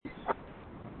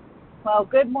Well,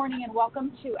 good morning and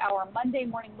welcome to our Monday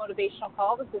morning motivational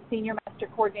call. This is Senior Master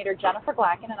Coordinator Jennifer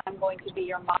Glacken, and I'm going to be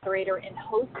your moderator and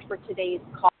host for today's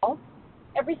call.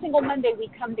 Every single Monday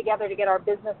we come together to get our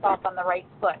business off on the right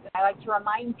foot. And I like to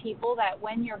remind people that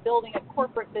when you're building a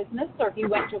corporate business, or if you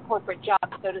went to a corporate job,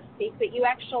 so to speak, that you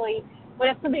actually would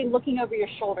have somebody looking over your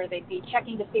shoulder. They'd be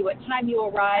checking to see what time you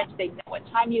arrived. They'd know what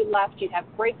time you left. You'd have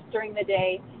breaks during the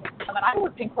day. When I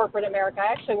worked in corporate America,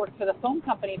 I actually worked for the phone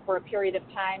company for a period of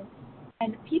time.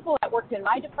 And people that worked in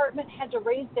my department had to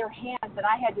raise their hands, and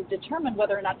I had to determine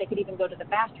whether or not they could even go to the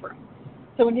bathroom.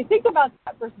 So when you think about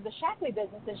that versus the Shaklee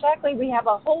business, in Shaklee we have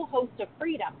a whole host of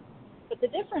freedom. But the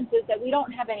difference is that we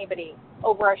don't have anybody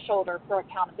over our shoulder for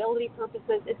accountability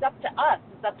purposes. It's up to us.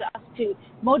 It's up to us to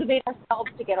motivate ourselves,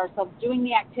 to get ourselves doing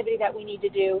the activity that we need to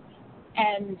do.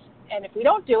 And if we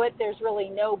don't do it, there's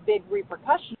really no big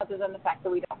repercussion other than the fact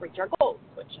that we don't reach our goals,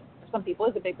 which for some people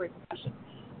is a big repercussion.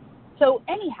 So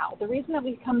anyhow, the reason that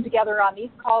we come together on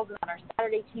these calls and on our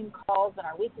Saturday team calls and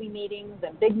our weekly meetings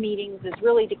and big meetings is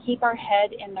really to keep our head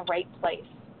in the right place.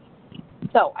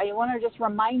 So I want to just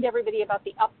remind everybody about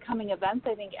the upcoming events.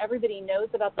 I think everybody knows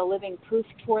about the Living Proof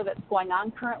Tour that's going on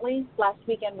currently. Last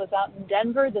weekend was out in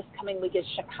Denver. This coming week is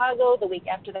Chicago. The week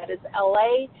after that is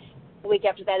LA. The week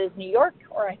after that is New York,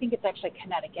 or I think it's actually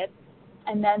Connecticut.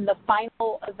 And then the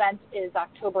final event is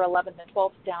October 11th and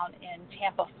 12th down in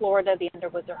Tampa, Florida. The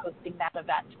Underwoods are hosting that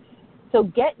event. So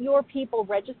get your people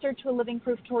registered to a Living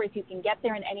Proof Tour. If you can get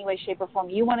there in any way, shape, or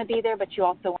form, you want to be there, but you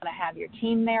also want to have your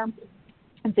team there.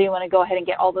 And so you want to go ahead and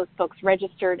get all those folks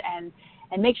registered and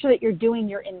make sure that you're doing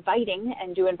your inviting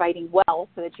and do inviting well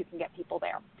so that you can get people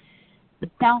there.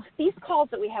 Now, these calls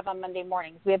that we have on Monday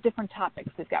mornings, we have different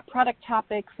topics. We've got product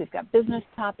topics, we've got business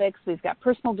topics, we've got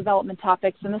personal development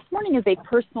topics, and this morning is a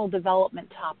personal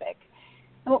development topic.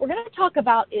 And what we're going to talk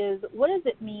about is, what does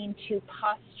it mean to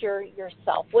posture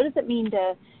yourself? What does it mean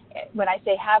to, when I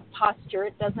say have posture,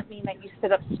 it doesn't mean that you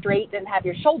sit up straight and have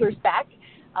your shoulders back.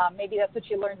 Maybe that's what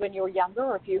you learned when you were younger,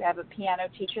 or if you have a piano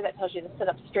teacher that tells you to sit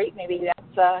up straight, maybe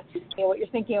that's what you're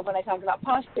thinking of when I talk about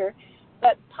posture.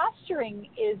 But posturing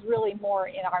is really more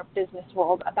in our business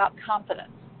world about confidence.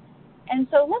 And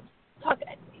so let's talk,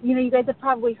 you guys have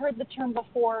probably heard the term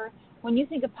before. When you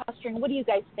think of posturing, what do you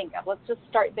guys think of? Let's just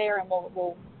start there and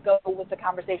we'll go with the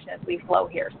conversation as we flow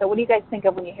here. So what do you guys think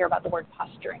of when you hear about the word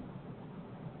posturing?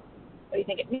 What do you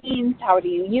think it means? How do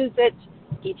you use it?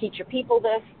 Do you teach your people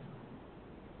this?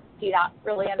 Do you not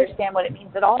really understand what it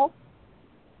means at all?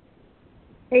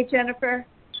 Hey, Jennifer.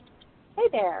 Hey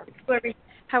there.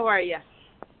 How are you?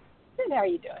 Good. How are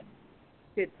you doing?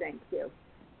 Good, thank you.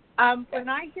 When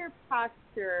I hear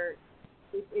posture,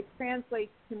 it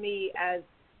translates to me as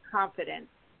confidence,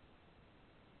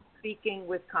 speaking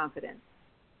with confidence,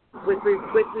 with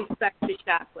respect to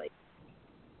Shaklee.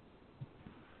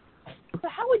 So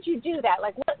how would you do that?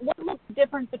 Like, what looks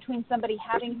different between somebody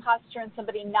having posture and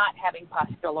somebody not having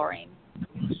posture, Lorraine?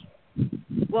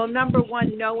 Well, number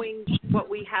one, knowing what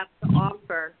we have to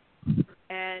offer,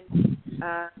 and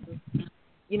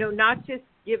not just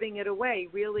giving it away,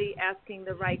 really asking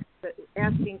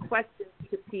questions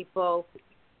to people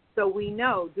so we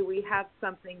know, do we have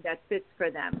something that fits for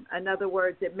them? In other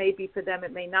words, it may be for them,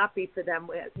 it may not be for them.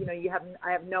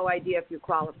 I have no idea if you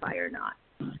qualify or not.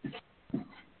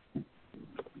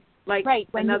 Like, right.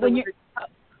 Go ahead.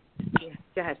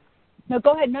 No,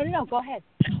 go ahead. No, go ahead.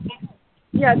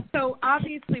 Yeah, so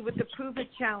obviously with the Prove It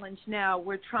Challenge now,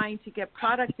 we're trying to get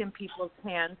product in people's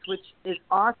hands, which is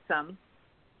awesome.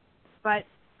 But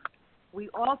we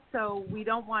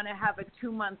don't want to have a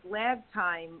 2-month lag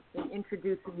time in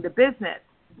introducing the business,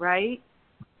 right?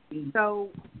 So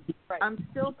I'm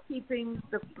still keeping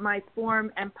my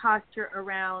form and posture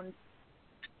around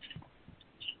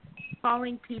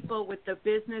calling people with the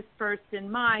business first in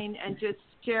mind and just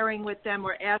sharing with them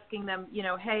or asking them,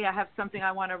 hey, I have something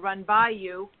I want to run by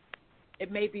you.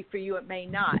 It may be for you, it may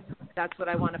not. That's what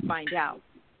I want to find out.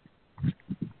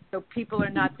 So people are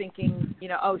not thinking,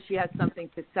 she has something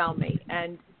to sell me.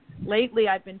 And lately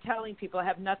I've been telling people I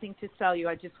have nothing to sell you.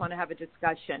 I just want to have a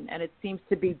discussion. And it seems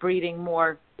to be breeding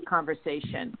more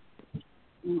conversation.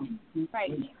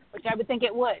 Right, which I would think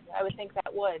it would. I would think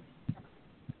that would.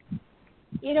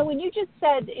 When you just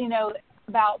said,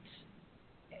 about,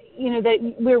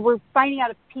 that we're finding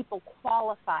out if people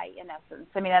qualify, in essence.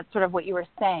 I mean, that's sort of what you were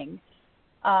saying.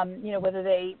 Whether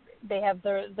they have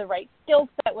the right skill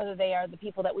set, whether they are the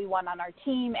people that we want on our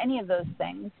team, any of those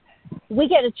things. We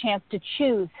get a chance to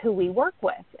choose who we work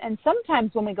with. And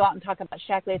sometimes when we go out and talk about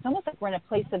Shaklee, it's almost like we're in a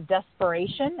place of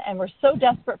desperation, and we're so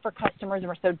desperate for customers and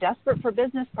we're so desperate for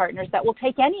business partners that we'll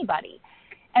take anybody.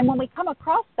 And when we come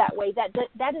across that way,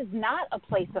 that is not a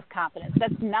place of confidence.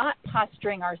 That's not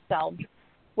posturing ourselves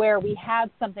where we have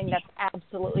something that's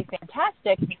absolutely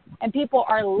fantastic, and people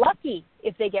are lucky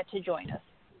if they get to join us.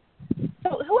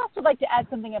 So who else would like to add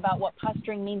something about what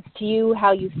posturing means to you,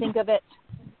 how you think of it?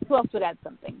 Who else would add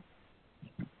something?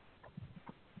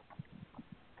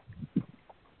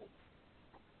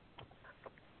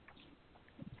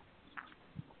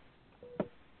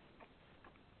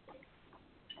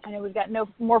 I know we've got no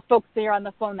more folks there on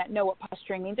the phone that know what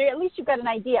posturing means, or at least you've got an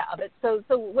idea of it. So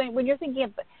when you're thinking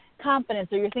of confidence,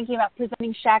 or you're thinking about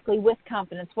presenting Shaklee with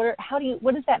confidence, what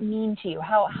does that mean to you?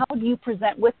 How do you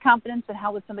present with confidence, and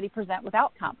how would somebody present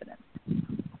without confidence?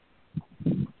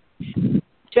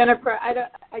 Jennifer,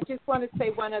 I just want to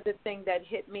say one other thing that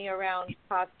hit me around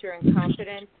posture and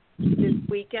confidence this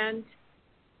weekend.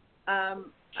 Sure.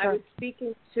 I was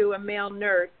speaking to a male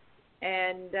nurse,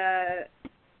 and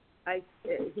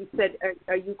he said,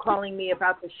 are you calling me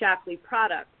about the Shaklee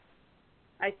product?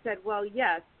 I said, well,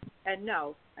 yes and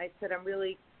no. I said, I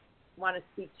really want to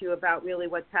speak to you about really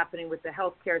what's happening with the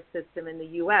healthcare system in the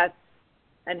U.S.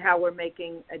 and how we're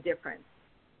making a difference.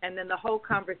 And then the whole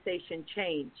conversation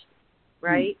changed,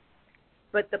 right?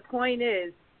 But the point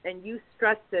is, and you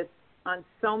stress this on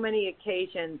so many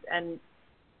occasions, and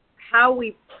how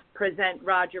we present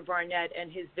Roger Barnett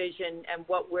and his vision and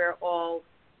what we're all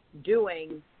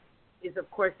doing is, of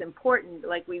course, important.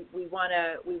 Like we want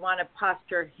to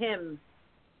posture him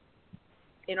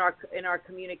in our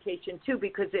communication too,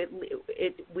 because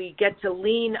we get to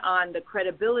lean on the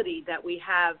credibility that we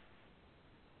have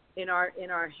in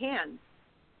our hands.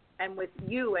 And with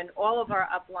you and all of our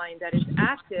upline that is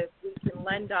active, we can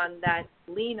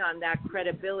lean on that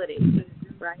credibility,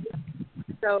 right?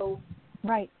 So,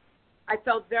 right. I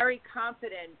felt very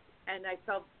confident, and I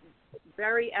felt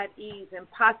very at ease in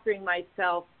posturing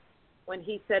myself when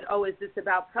he said, oh, is this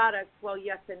about products? Well,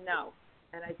 yes and no.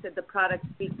 And I said, the products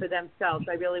speak for themselves.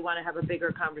 I really want to have a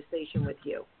bigger conversation with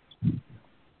you.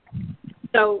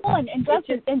 So, well,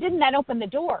 and didn't that open the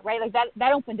door, right? Like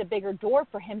that opened a bigger door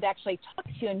for him to actually talk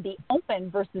to you and be open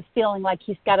versus feeling like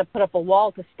he's got to put up a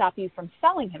wall to stop you from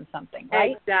selling him something,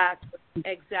 right?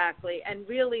 Exactly. And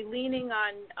really leaning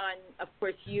on of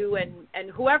course, you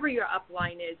and whoever your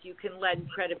upline is, you can lend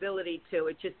credibility to.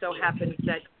 It just so happens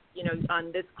that,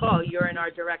 on this call, you're in our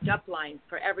direct upline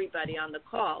for everybody on the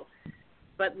call.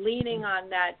 But leaning on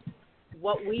that,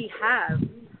 what we have,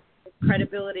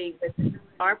 credibility with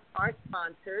our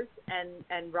sponsors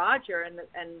and Roger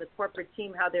and the corporate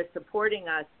team, how they're supporting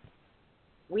us,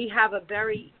 we have a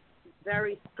very,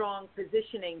 very strong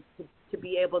positioning to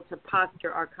be able to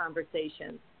posture our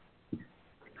conversations.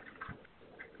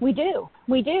 We do.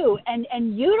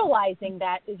 And utilizing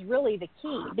that is really the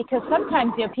key, because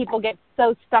sometimes, people get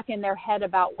so stuck in their head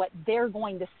about what they're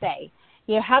going to say.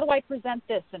 How do I present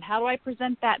this and how do I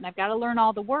present that? And I've got to learn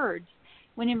all the words.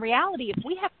 When in reality, if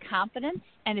we have confidence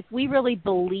and if we really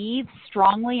believe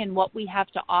strongly in what we have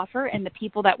to offer and the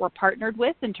people that we're partnered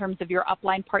with in terms of your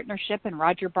upline partnership and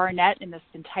Roger Barnett and this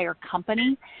entire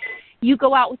company, you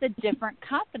go out with a different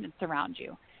confidence around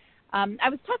you. I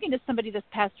was talking to somebody this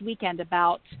past weekend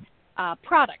about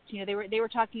product. They were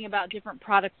talking about different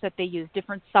products that they use,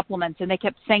 different supplements, and they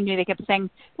kept saying,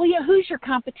 well, who's your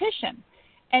competition?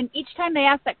 And each time they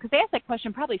asked that, because they asked that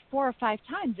question probably 4 or 5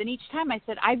 times, and each time I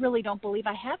said, I really don't believe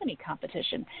I have any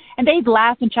competition. And they'd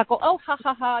laugh and chuckle, oh, ha,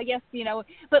 ha, ha, yes,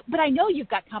 but I know you've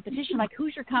got competition. Like,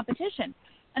 who's your competition?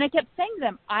 And I kept saying to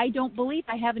them, I don't believe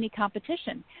I have any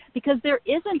competition, because there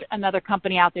isn't another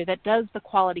company out there that does the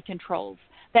quality controls,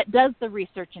 that does the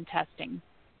research and testing.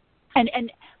 And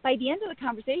by the end of the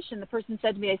conversation, the person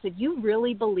said to me, I said, you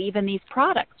really believe in these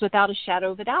products without a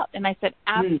shadow of a doubt? And I said,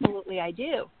 absolutely, I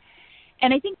do.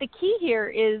 And I think the key here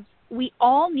is we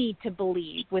all need to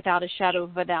believe without a shadow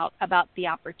of a doubt about the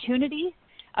opportunity,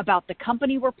 about the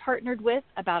company we're partnered with,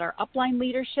 about our upline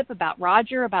leadership, about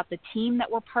Roger, about the team that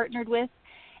we're partnered with,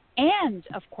 and,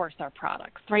 of course, our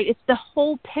products, right? It's the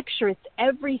whole picture. It's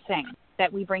everything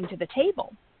that we bring to the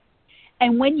table.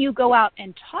 And when you go out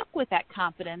and talk with that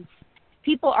confidence,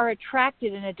 people are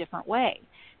attracted in a different way.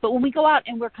 But when we go out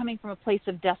and we're coming from a place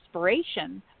of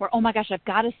desperation, where, oh my gosh, I've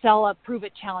got to sell a Prove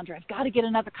It Challenger, I've got to get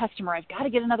another customer, I've got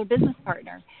to get another business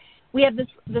partner, we have this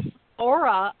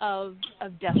aura of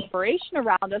desperation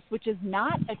around us, which is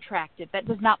not attractive. That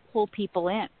does not pull people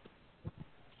in.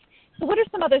 So what are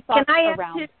some other thoughts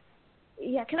around?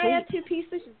 Can I add 2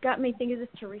 pieces? It's got me thinking of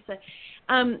this, Teresa.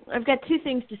 I've got 2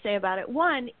 things to say about it.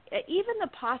 One, even the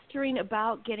posturing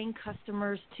about getting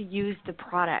customers to use the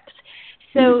products.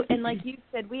 So, and like you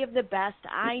said, we have the best.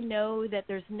 I know that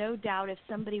there's no doubt if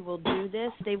somebody will do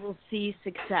this, they will see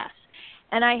success.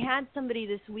 And I had somebody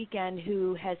this weekend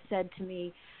who has said to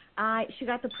me, she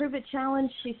got the Prove It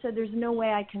Challenge. She said, there's no way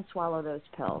I can swallow those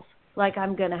pills. Like,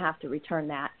 I'm going to have to return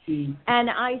that. And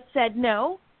I said,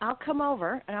 no, I'll come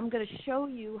over, and I'm going to show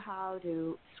you how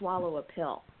to swallow a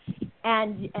pill.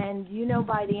 And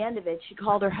by the end of it, she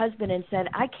called her husband and said,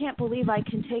 I can't believe I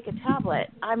can take a tablet.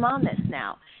 I'm on this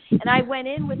now. And I went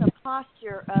in with a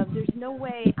posture of, there's no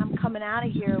way I'm coming out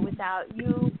of here without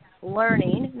you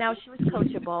learning, now she was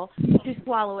coachable, to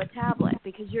swallow a tablet,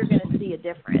 because you're going to see a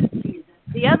difference.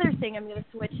 The other thing I'm going to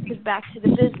switch back to the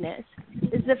business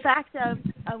is the fact of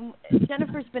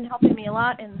Jennifer's been helping me a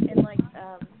lot, and like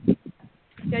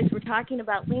you guys were talking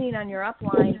about leaning on your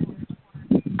upline.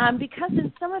 Because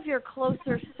in some of your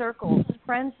closer circles,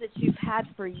 friends that you've had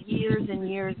for years and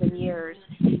years and years,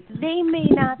 they may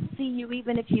not see you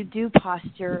even if you do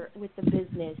posture with the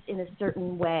business in a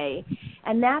certain way.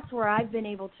 And that's where I've been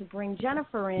able to bring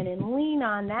Jennifer in and lean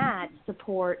on that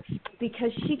support,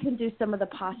 because she can do some of the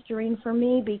posturing for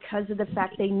me because of the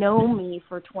fact they know me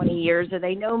for 20 years or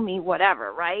they know me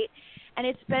whatever, right? And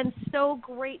it's been so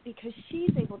great because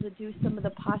she's able to do some of the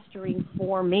posturing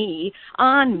for me,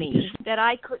 on me, that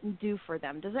I couldn't do for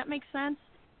them. Does that make sense?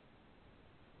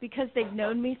 Because they've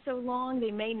known me so long,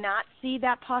 they may not see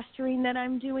that posturing that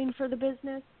I'm doing for the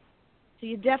business. So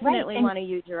you definitely want to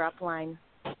use your upline.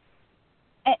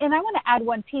 And I want to add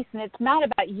one piece, and it's not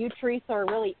about you, Teresa, or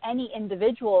really any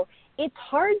individual. It's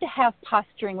hard to have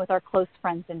posturing with our close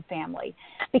friends and family,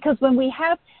 because when we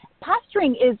have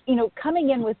posturing is, coming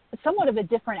in with somewhat of a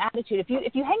different attitude.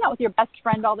 If you hang out with your best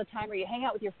friend all the time, or you hang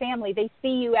out with your family, they see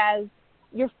you as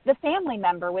the family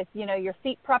member with, your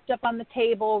feet propped up on the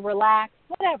table, relaxed,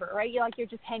 whatever, right? You're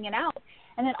just hanging out.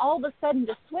 And then all of a sudden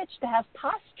to switch to have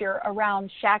posture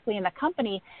around Shaklee and the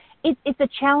company, it's a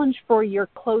challenge for your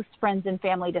close friends and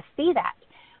family to see that,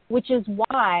 which is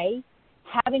why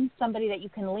having somebody that you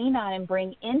can lean on and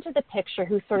bring into the picture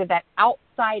who's sort of that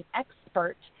outside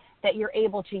expert that you're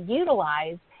able to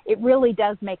utilize, it really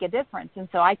does make a difference. And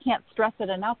so I can't stress it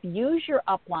enough. Use your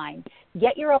upline.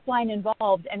 Get your upline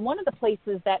involved. And one of the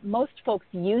places that most folks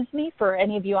use me, for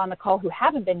any of you on the call who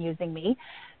haven't been using me,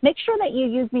 make sure that you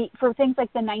use me for things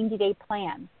like the 90-day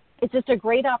plan. It's just a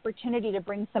great opportunity to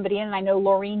bring somebody in. And I know,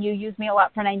 Laureen, you use me a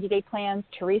lot for 90-day plans.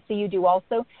 Teresa, you do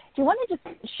also. Do you want to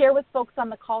just share with folks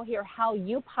on the call here how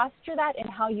you posture that and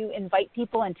how you invite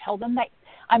people and tell them that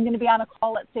I'm going to be on a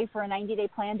call, let's say, for a 90-day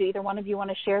plan? Do either one of you want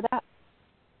to share that?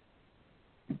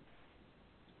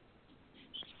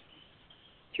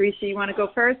 Teresa, you want to go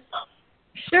first?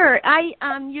 Sure. I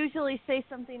usually say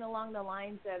something along the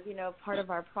lines of, part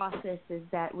of our process is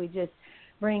that we just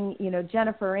bring,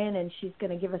 Jennifer in, and she's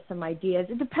going to give us some ideas.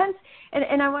 It depends,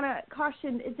 and I want to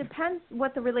caution, it depends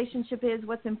what the relationship is,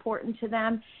 what's important to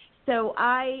them. So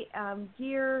I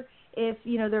gear, if,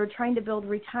 they're trying to build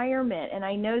retirement, and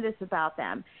I know this about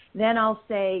them, then I'll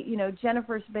say,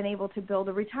 Jennifer's been able to build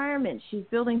a retirement. She's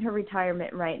building her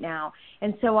retirement right now.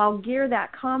 And so I'll gear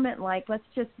that comment like, let's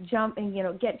just jump and,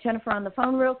 get Jennifer on the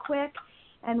phone real quick,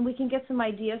 and we can get some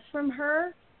ideas from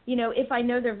her. If I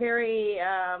know they're very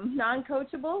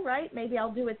non-coachable, right, maybe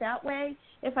I'll do it that way.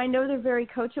 If I know they're very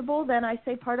coachable, then I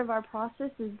say part of our process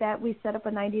is that we set up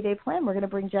a 90-day plan. We're going to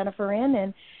bring Jennifer in,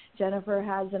 and Jennifer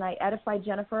and I edify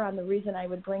Jennifer on the reason I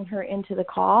would bring her into the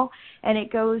call, and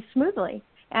it goes smoothly.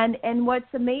 And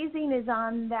what's amazing is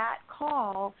on that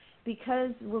call,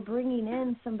 because we're bringing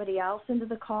in somebody else into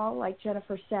the call, like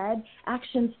Jennifer said,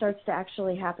 action starts to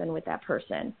actually happen with that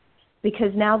person,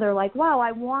 because now they're like, wow,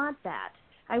 I want that.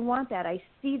 I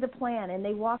see the plan, and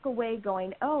they walk away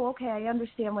going, oh, okay, I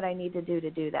understand what I need to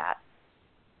do that.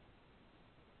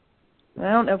 I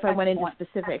don't know if I went into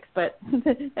specifics, but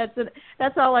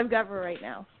that's all I've got for right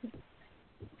now.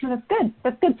 That's good.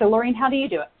 So, Laureen, how do you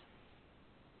do it?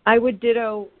 I would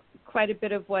ditto quite a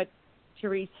bit of what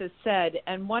Teresa said.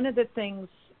 And one of the things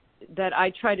that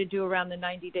I try to do around the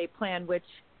 90-day plan, which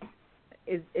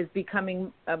is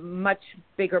becoming a much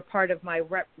bigger part of my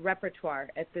repertoire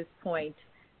at this point,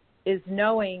 is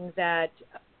knowing that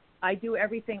I do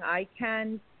everything I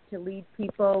can to lead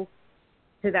people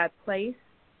to that place,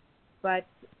 but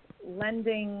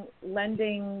lending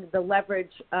the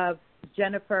leverage of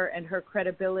Jennifer and her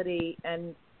credibility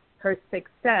and her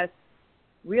success.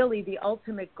 Really, the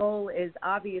ultimate goal is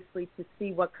obviously to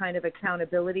see what kind of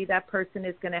accountability that person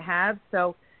is going to have.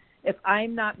 So if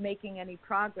I'm not making any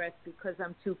progress because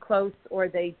I'm too close, or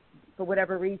they, for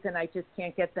whatever reason, I just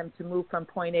can't get them to move from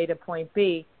point A to point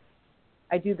B,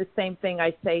 I do the same thing.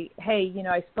 I say, hey,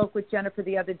 I spoke with Jennifer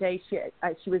the other day.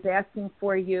 She was asking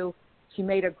for you. She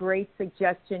made a great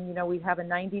suggestion. We have a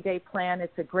 90-day plan.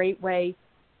 It's a great way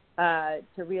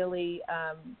to really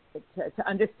to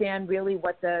understand really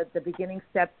what the beginning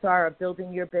steps are of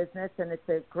building your business, and it's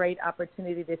a great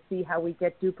opportunity to see how we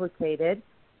get duplicated.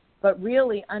 But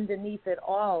really underneath it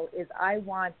all is I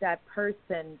want that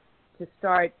person to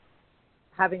start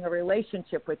having a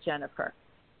relationship with Jennifer.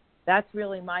 That's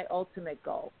really my ultimate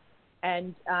goal.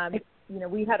 And,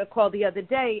 we had a call the other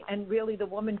day, and really the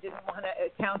woman didn't want to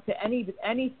account to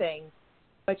anything,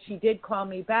 but she did call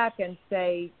me back and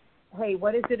say, hey,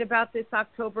 what is it about this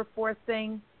October 4th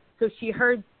thing? So she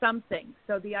heard something.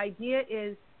 So the idea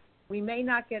is we may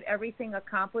not get everything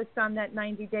accomplished on that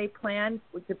 90-day plan,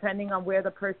 depending on where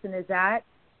the person is at,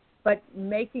 but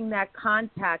making that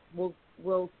contact will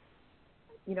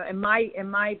in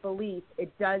my belief,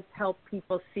 it does help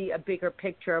people see a bigger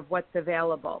picture of what's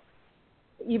available,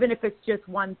 even if it's just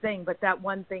one thing, but that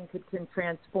one thing can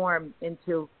transform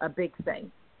into a big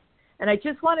thing. And I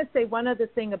just want to say one other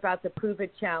thing about the Prove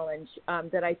It Challenge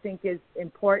that I think is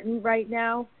important right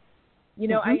now.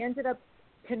 I ended up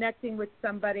connecting with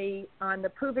somebody on the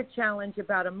Prove It Challenge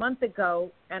about a month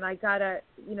ago, and I got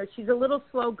she's a little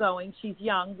slow going. She's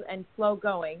young and slow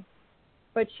going,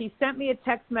 but she sent me a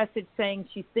text message saying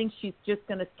she thinks she's just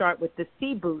going to start with the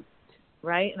C Boost,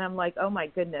 right? And I'm like, oh my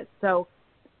goodness. So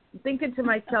I'm thinking to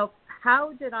myself,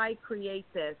 how did I create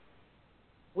this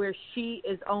where she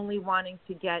is only wanting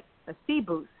to get a C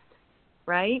Boost,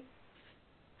 right?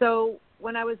 So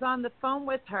when I was on the phone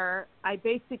with her, I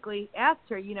basically asked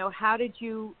her, how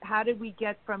did we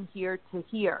get from here to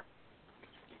here?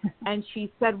 And she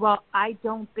said, well, I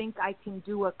don't think I can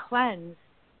do a cleanse.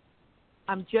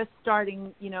 I'm just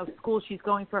starting, school. She's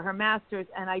going for her master's,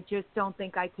 and I just don't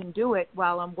think I can do it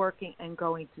while I'm working and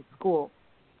going to school,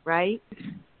 right?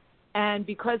 And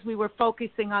because we were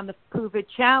focusing on the Prove It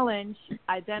Challenge,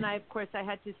 I of course, I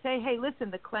had to say, hey, listen,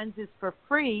 the cleanse is for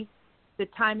free. The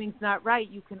timing's not right.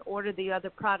 You can order the other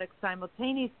products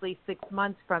simultaneously 6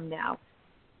 months from now.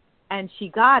 And she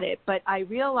got it. But I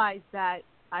realized that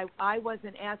I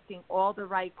wasn't asking all the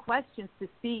right questions to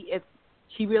see if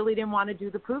she really didn't want to do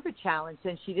the Prove It Challenge,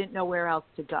 and she didn't know where else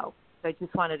to go. So I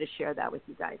just wanted to share that with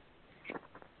you guys.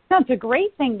 That's a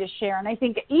great thing to share. And I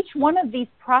think each one of these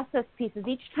process pieces,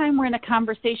 each time we're in a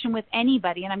conversation with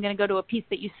anybody, and I'm going to go to a piece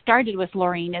that you started with,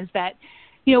 Laureen, is that,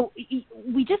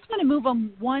 we just want to move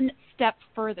them one step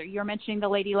further. You were mentioning the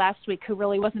lady last week who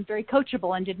really wasn't very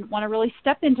coachable and didn't want to really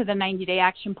step into the 90-day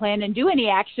action plan and do any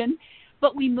action,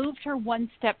 but we moved her one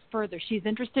step further. She's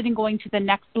interested in going to the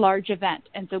next large event.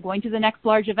 And so going to the next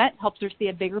large event helps her see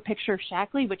a bigger picture of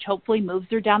Shaklee, which hopefully moves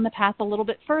her down the path a little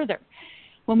bit further.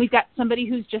 When we've got somebody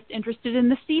who's just interested in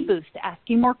the C Boost,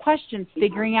 asking more questions,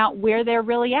 figuring out where they're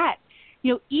really at.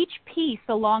 Each piece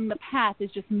along the path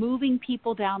is just moving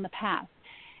people down the path.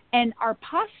 And our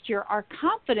posture, our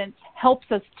confidence helps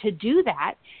us to do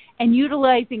that. And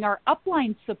utilizing our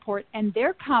upline support and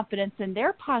their confidence and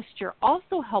their posture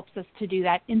also helps us to do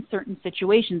that in certain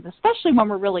situations, especially when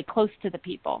we're really close to the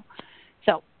people.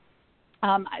 So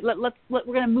we're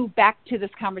going to move back to this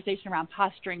conversation around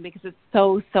posturing because it's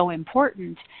so, so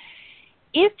important.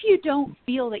 If you don't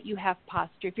feel that you have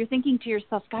posture, if you're thinking to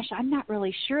yourself, gosh, I'm not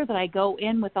really sure that I go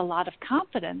in with a lot of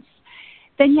confidence,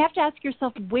 then you have to ask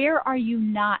yourself, where are you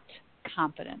not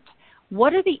confident?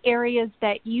 What are the areas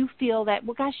that you feel that,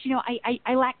 well, gosh,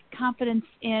 I lack confidence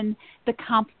in the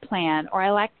comp plan, or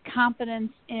I lack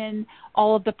confidence in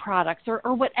all of the products, or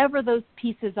whatever those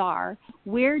pieces are?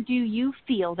 Where do you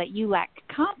feel that you lack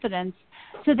confidence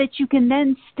so that you can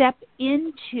then step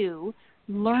into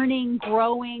learning,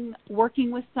 growing,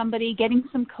 working with somebody, getting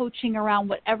some coaching around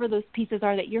whatever those pieces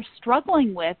are that you're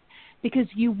struggling with, because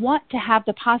you want to have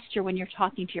the posture when you're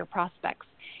talking to your prospects.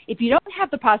 If you don't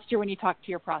have the posture when you talk to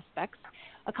your prospects,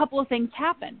 a couple of things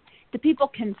happen. The people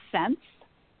can sense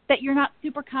that you're not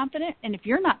super confident, and if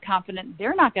you're not confident,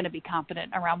 they're not going to be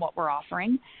confident around what we're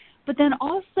offering. But then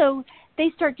also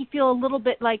they start to feel a little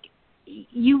bit like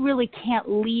you really can't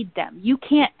lead them. You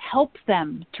can't help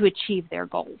them to achieve their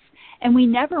goals. And we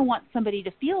never want somebody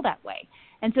to feel that way.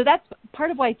 And so that's part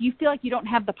of why, if you feel like you don't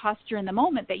have the posture in the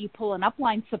moment, that you pull an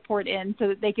upline support in so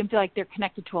that they can feel like they're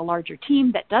connected to a larger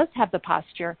team that does have the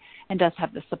posture and does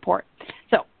have the support.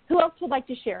 So who else would like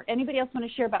to share? Anybody else want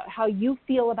to share about how you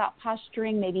feel about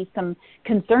posturing, maybe some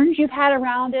concerns you've had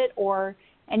around it, or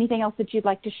anything else that you'd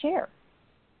like to share?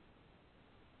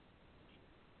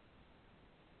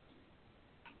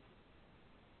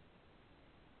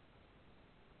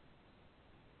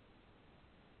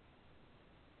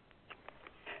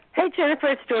 Hey, Jennifer,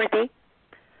 it's Dorothy.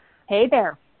 Hey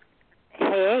there.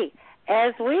 Hey.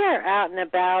 As we are out and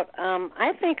about,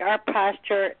 I think our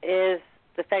posture is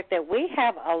the fact that we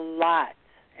have a lot,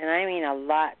 and I mean a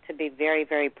lot, to be very,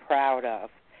 very proud of.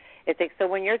 It's like, so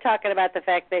when you're talking about the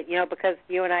fact that, because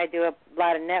you and I do a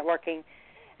lot of networking,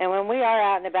 and when we are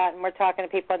out and about and we're talking to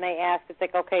people and they ask, it's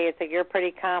like, okay, it's like you're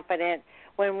pretty confident.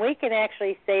 When we can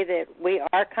actually say that we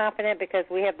are confident because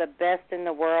we have the best in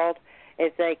the world,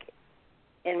 it's like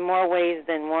in more ways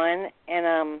than one,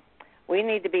 and we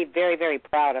need to be very, very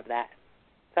proud of that.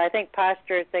 So I think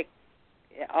posture, it's like,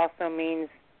 it also means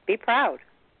be proud.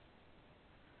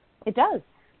 It does.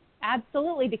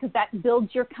 Absolutely, because that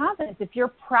builds your confidence. If you're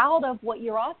proud of what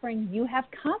you're offering, you have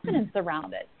confidence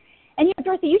around it. And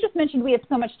Dorothy, you just mentioned we have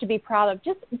so much to be proud of.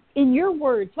 Just in your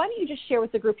words, why don't you just share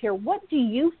with the group here, what do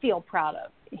you feel proud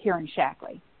of here in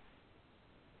Shaklee?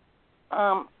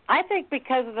 I think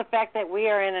because of the fact that we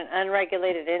are in an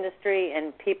unregulated industry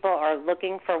and people are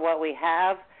looking for what we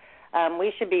have,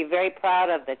 we should be very proud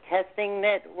of the testing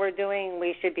that we're doing.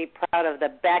 We should be proud of the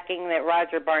backing that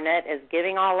Roger Barnett is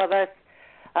giving all of us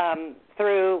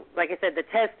through, like I said, the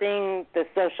testing, the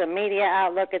social media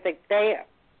outlook. It's like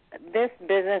this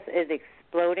business is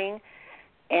exploding,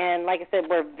 and like I said,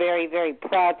 we're very, very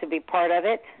proud to be part of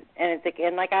it. And it's like,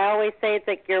 and like I always say, it's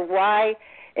like your why.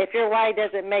 If your why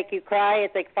doesn't make you cry,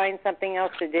 it's like find something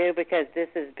else to do, because this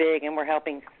is big and we're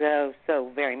helping so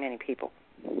very many people.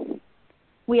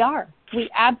 We are. We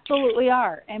absolutely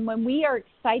are. And when we are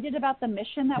excited about the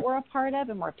mission that we're a part of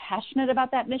and we're passionate about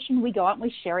that mission, we go out and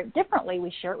we share it differently.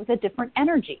 We share it with a different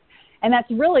energy. And that's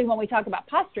really, when we talk about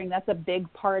posturing, that's a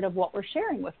big part of what we're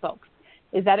sharing with folks,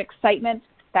 is that excitement,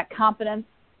 that confidence,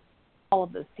 all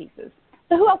of those pieces.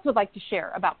 So who else would like to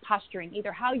share about posturing,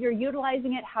 either how you're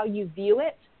utilizing it, how you view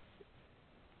it?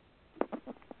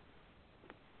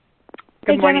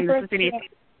 Good morning, this is Denise.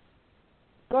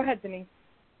 Go ahead, Denise.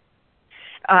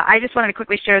 I just wanted to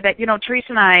quickly share that, Teresa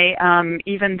and I,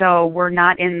 even though we're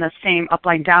not in the same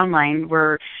upline, downline,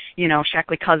 we're,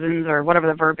 Shaklee cousins or whatever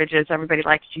the verbiage is everybody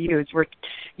likes to use. We're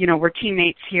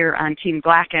teammates here on Team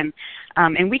Glacken,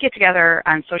 and we get together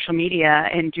on social media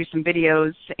and do some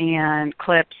videos and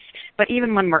clips. But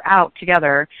even when we're out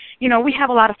together, we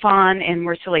have a lot of fun and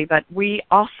we're silly, but we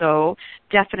also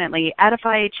definitely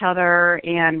edify each other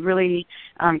and really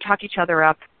talk each other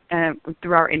up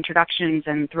through our introductions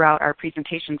and throughout our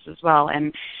presentations as well.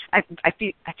 And I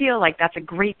feel like that's a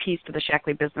great piece to the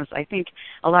Shaklee business. I think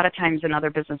a lot of times in other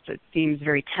businesses it seems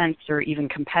very tense or even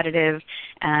competitive,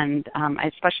 and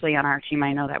especially on our team,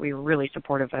 I know that we were really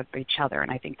supportive of each other,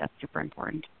 and I think that's super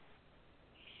important.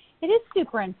 It is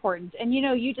super important. And,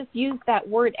 you just used that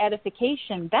word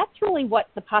edification. That's really what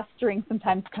the posturing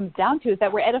sometimes comes down to, is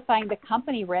that we're edifying the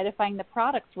company, we're edifying the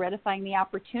products, we're edifying the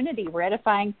opportunity, we're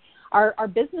edifying our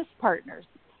business partners.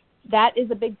 That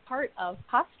is a big part of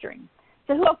posturing.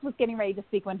 So who else was getting ready to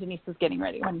speak when Denise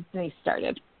Denise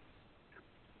started?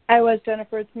 I was,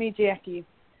 Jennifer. It's me, Jackie.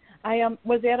 I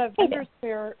was at a vendor's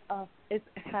fair.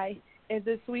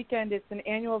 This weekend. It's an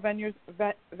annual vendor's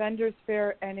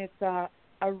fair, and it's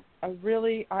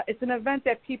it's an event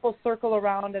that people circle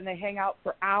around and they hang out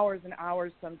for hours and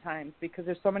hours sometimes, because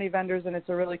there's so many vendors and it's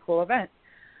a really cool event.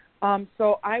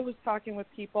 So I was talking with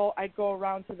people. I'd go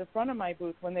around to the front of my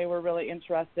booth when they were really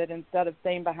interested, instead of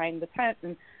staying behind the tent,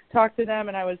 and talk to them.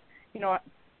 And I was,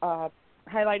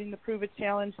 highlighting the Prove It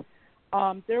Challenge.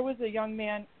 There was a young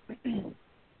man.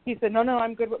 He said, no,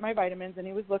 I'm good with my vitamins. And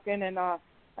he was looking, and I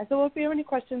said, well, if you have any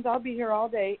questions, I'll be here all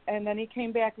day. And then he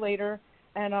came back later,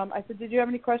 and I said, did you have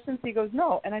any questions? He goes,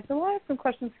 no. And I said, well, I have some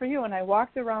questions for you. And I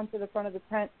walked around to the front of the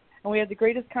tent, and we had the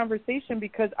greatest conversation,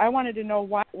 because I wanted to know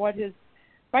what his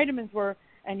vitamins were,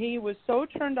 and he was so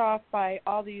turned off by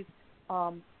all these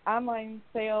online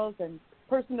sales and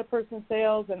person-to-person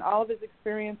sales and all of his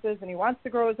experiences, and he wants to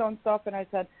grow his own stuff. And I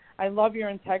said, I love your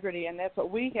integrity, and that's what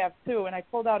we have too. And I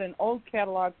pulled out an old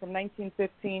catalog from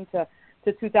 1915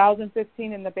 to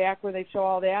 2015 in the back where they show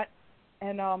all that,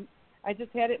 and I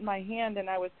just had it in my hand, and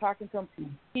I was talking to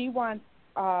him. He wants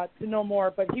to know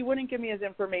more, but he wouldn't give me his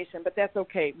information, but that's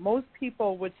okay. Most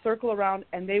people would circle around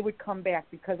and they would come back,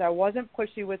 because I wasn't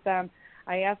pushy with them.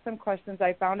 I asked them questions.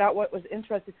 I found out what was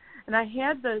interesting. And I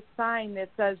had the sign that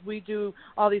says we do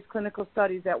all these clinical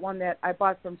studies, that one that I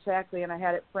bought from Shaklee, and I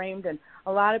had it framed, and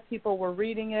a lot of people were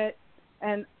reading it.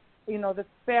 And, the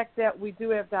fact that we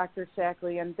do have Dr.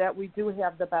 Shaklee and that we do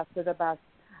have the best of the best,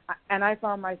 and I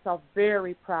found myself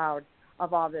very proud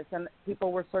of all this, and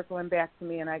people were circling back to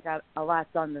me, and I got a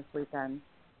lot done this weekend.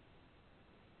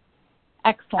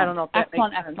 Excellent. I don't know if that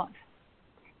excellent, makes sense. Excellent.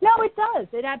 No, it does.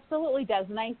 It absolutely does.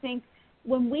 And I think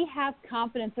when we have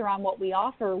confidence around what we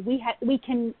offer, we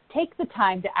can take the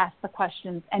time to ask the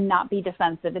questions and not be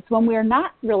defensive. It's when we're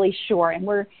not really sure and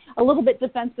we're a little bit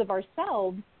defensive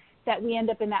ourselves that we end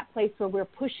up in that place where we're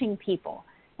pushing people.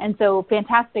 And so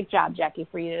fantastic job, Jackie,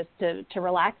 for you to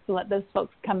relax and let those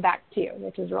folks come back to you,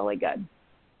 which is really good.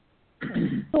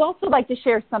 We'd also like to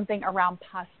share something around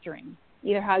posturing,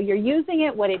 either how you're using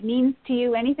it, what it means to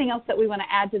you, anything else that we want to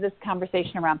add to this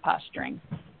conversation around posturing.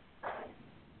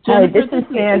 Hi, this is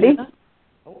Sandy.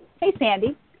 Hey,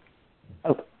 Sandy.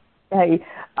 Oh, hey.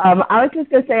 I was just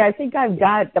going to say, I think I've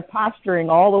got the posturing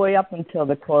all the way up until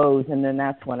the close, and then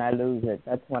that's when I lose it.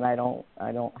 That's when I don't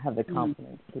have the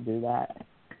confidence to do that.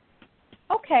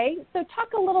 Okay, so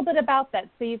talk a little bit about that.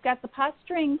 So you've got the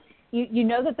posturing. You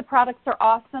know that the products are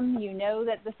awesome. You know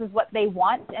that this is what they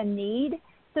want and need.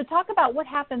 So talk about what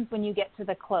happens when you get to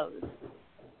the close.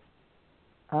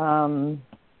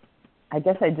 I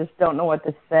guess I just don't know what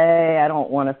to say. I don't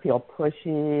want to feel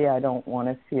pushy. I don't want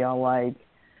to feel like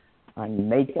I'm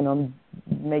making them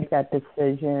make that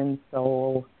decision.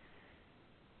 So,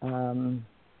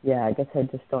 I guess I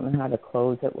just don't know how to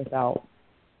close it without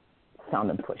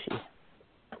sounding pushy.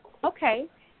 Okay.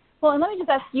 Well, and let me just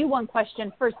ask you one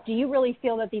question first. Do you really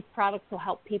feel that these products will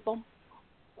help people?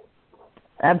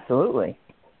 Absolutely.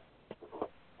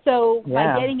 So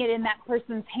by getting it in that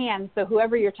person's hands, so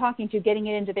whoever you're talking to, getting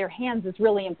it into their hands is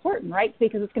really important, right?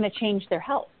 Because it's going to change their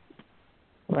health.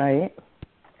 Right.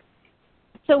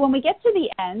 So when we get to the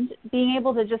end, being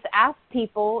able to just ask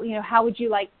people, how would you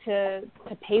like to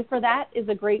pay for that is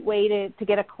a great way to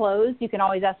get a close. You can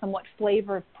always ask them what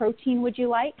flavor of protein would you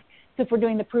like. So if we're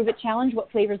doing the Prove It Challenge, what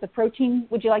flavors of protein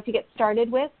would you like to get started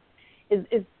with is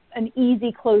an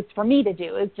easy close for me to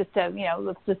do. Is just to,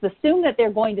 let's just assume that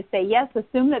they're going to say yes,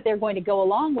 assume that they're going to go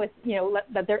along with,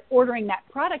 that they're ordering that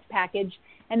product package,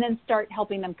 and then start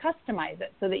helping them customize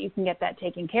it so that you can get that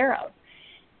taken care of.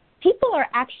 People are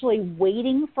actually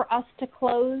waiting for us to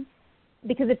close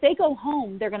because if they go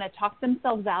home, they're going to talk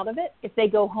themselves out of it. If they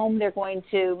go home, they're going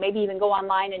to maybe even go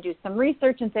online and do some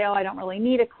research and say, I don't really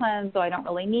need a cleanse, I don't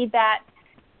really need that.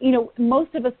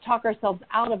 Most of us talk ourselves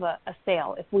out of a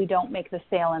sale if we don't make the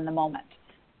sale in the moment,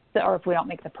 or if we don't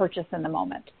make the purchase in the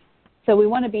moment. So we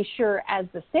want to be sure as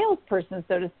the salesperson,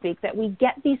 so to speak, that we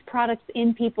get these products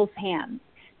in people's hands.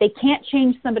 They can't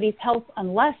change somebody's health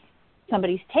unless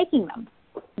somebody's taking them.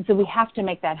 And so we have to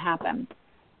make that happen.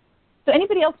 So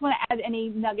anybody else want to add any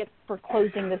nuggets for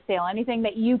closing the sale? Anything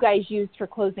that you guys used for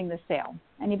closing the sale?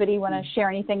 Anybody want to share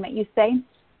anything that you say?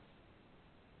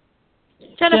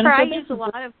 Jennifer, I use a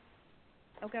lot of...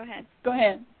 Oh, go ahead. Go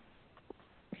ahead.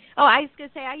 Oh, I was going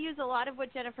to say I use a lot of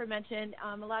what Jennifer mentioned.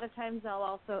 A lot of times I'll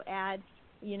also add,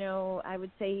 I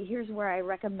would say, here's where I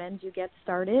recommend you get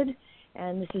started,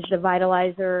 and this is the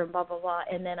vitalizer, blah, blah, blah,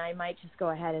 and then I might just go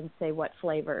ahead and say what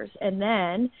flavors. And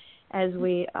then, as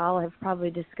we all have probably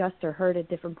discussed or heard at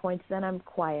different points, then I'm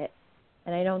quiet,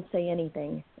 and I don't say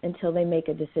anything until they make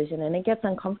a decision. And it gets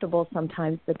uncomfortable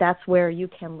sometimes, but that's where you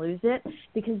can lose it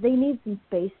because they need some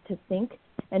space to think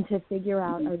and to figure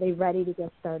out, are they ready to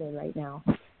get started right now?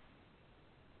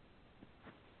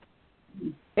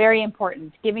 Very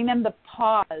important. Giving them the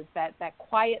pause, that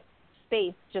quiet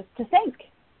space just to think.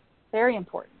 Very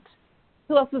important.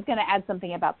 Who else was going to add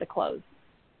something about the close?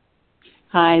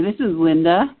 Hi, this is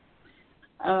Linda.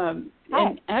 Hi.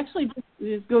 And actually,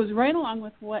 this goes right along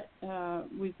with what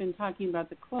we've been talking about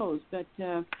the close. But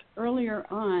earlier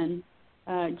on,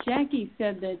 Jackie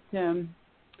said that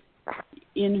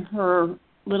in her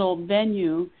little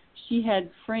venue, she had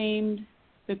framed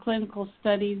the clinical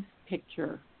studies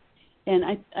picture. And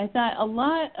I thought a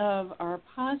lot of our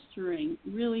posturing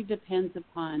really depends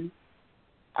upon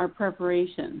our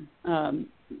preparation. And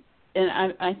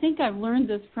I think I've learned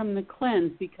this from the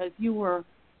cleanse because you were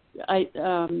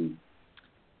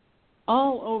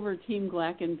all over Team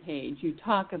Glacken page. You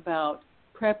talk about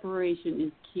preparation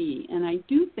is key. And I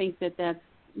do think that that's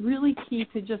really key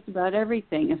to just about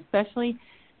everything, especially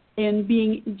in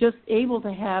being just able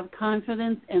to have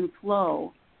confidence and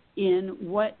flow in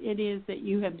what it is that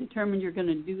you have determined you're going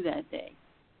to do that day.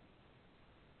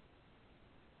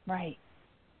 Right.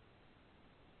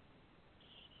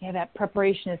 Yeah, that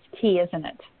preparation is key, isn't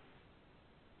it?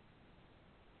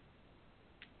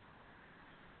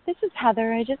 This is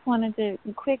Heather. I just wanted to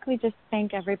quickly just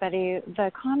thank everybody. The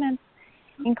comments,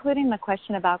 including the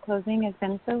question about closing, has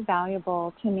been so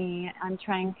valuable to me. I'm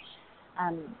trying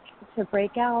to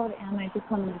break out, and I just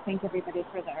wanted to thank everybody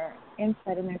for their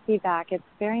insight and their feedback. It's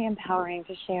very empowering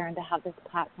to share and to have this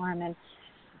platform, and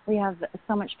we have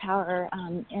so much power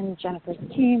in Jennifer's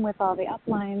team with all the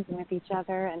uplines and with each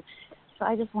other, and so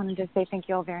I just wanted to say thank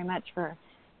you all very much for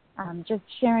just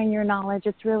sharing your knowledge.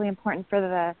 It's really important for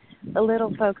the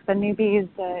little folks, the newbies,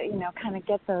 kind of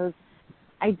get those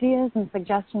ideas and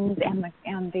suggestions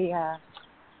and the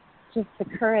just the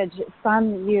courage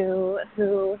from you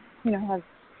who have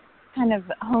kind of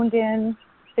honed in.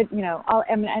 I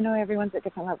know everyone's at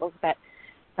different levels, but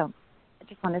so I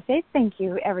just want to say thank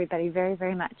you, everybody, very,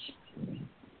 very much.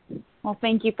 Well,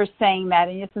 thank you for saying that.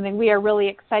 And it's something we are really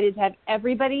excited to have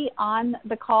everybody on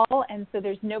the call. And so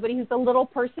there's nobody who's a little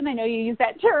person. I know you use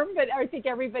that term, but I think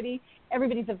everybody's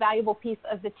a valuable piece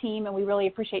of the team. And we really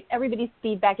appreciate everybody's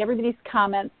feedback, everybody's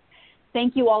comments.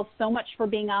 Thank you all so much for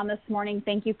being on this morning.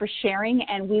 Thank you for sharing.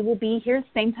 And we will be here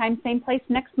same time, same place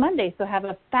next Monday. So have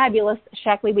a fabulous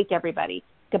Shaklee week, everybody.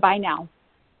 Goodbye now.